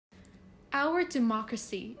Our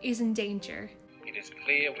democracy is in danger. It is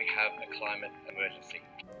clear we have a climate emergency.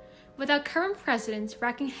 With our current president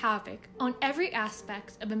wreaking havoc on every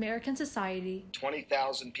aspect of American society,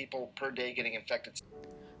 20,000 people per day getting infected.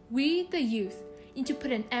 We, the youth, need to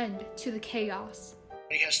put an end to the chaos.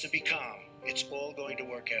 He has to be calm. It's all going to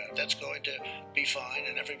work out. That's going to be fine,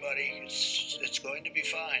 and everybody, it's going to be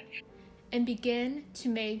fine. And begin to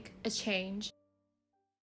make a change.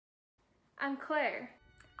 I'm Claire.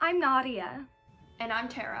 I'm Nadia. And I'm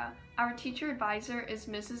Tara. Our teacher advisor is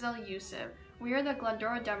Mrs. El Yusuf. We are the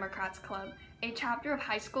Glendora Democrats Club, a chapter of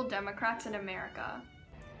high school Democrats in America.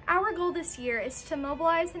 Our goal this year is to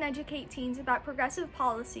mobilize and educate teens about progressive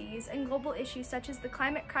policies and global issues such as the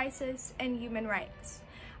climate crisis and human rights.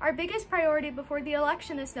 Our biggest priority before the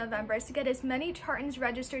election this November is to get as many Tartans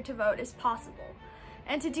registered to vote as possible.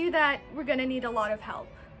 And to do that, we're going to need a lot of help.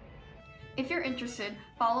 If you're interested,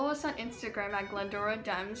 follow us on Instagram at Glendora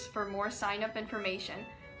Dems for more sign-up information,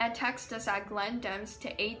 and text us at GlenDems to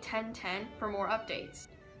 81010 for more updates.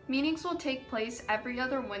 Meetings will take place every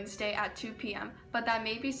other Wednesday at 2 p.m., but that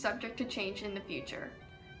may be subject to change in the future.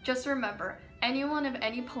 Just remember, anyone of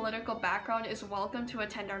any political background is welcome to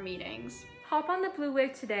attend our meetings. Hop on the blue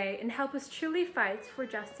wave today and help us truly fight for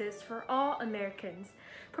justice for all Americans,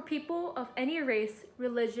 for people of any race,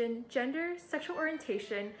 religion, gender, sexual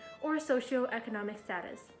orientation, or socioeconomic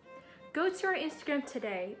status. Go to our Instagram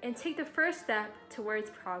today and take the first step towards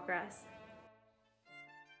progress.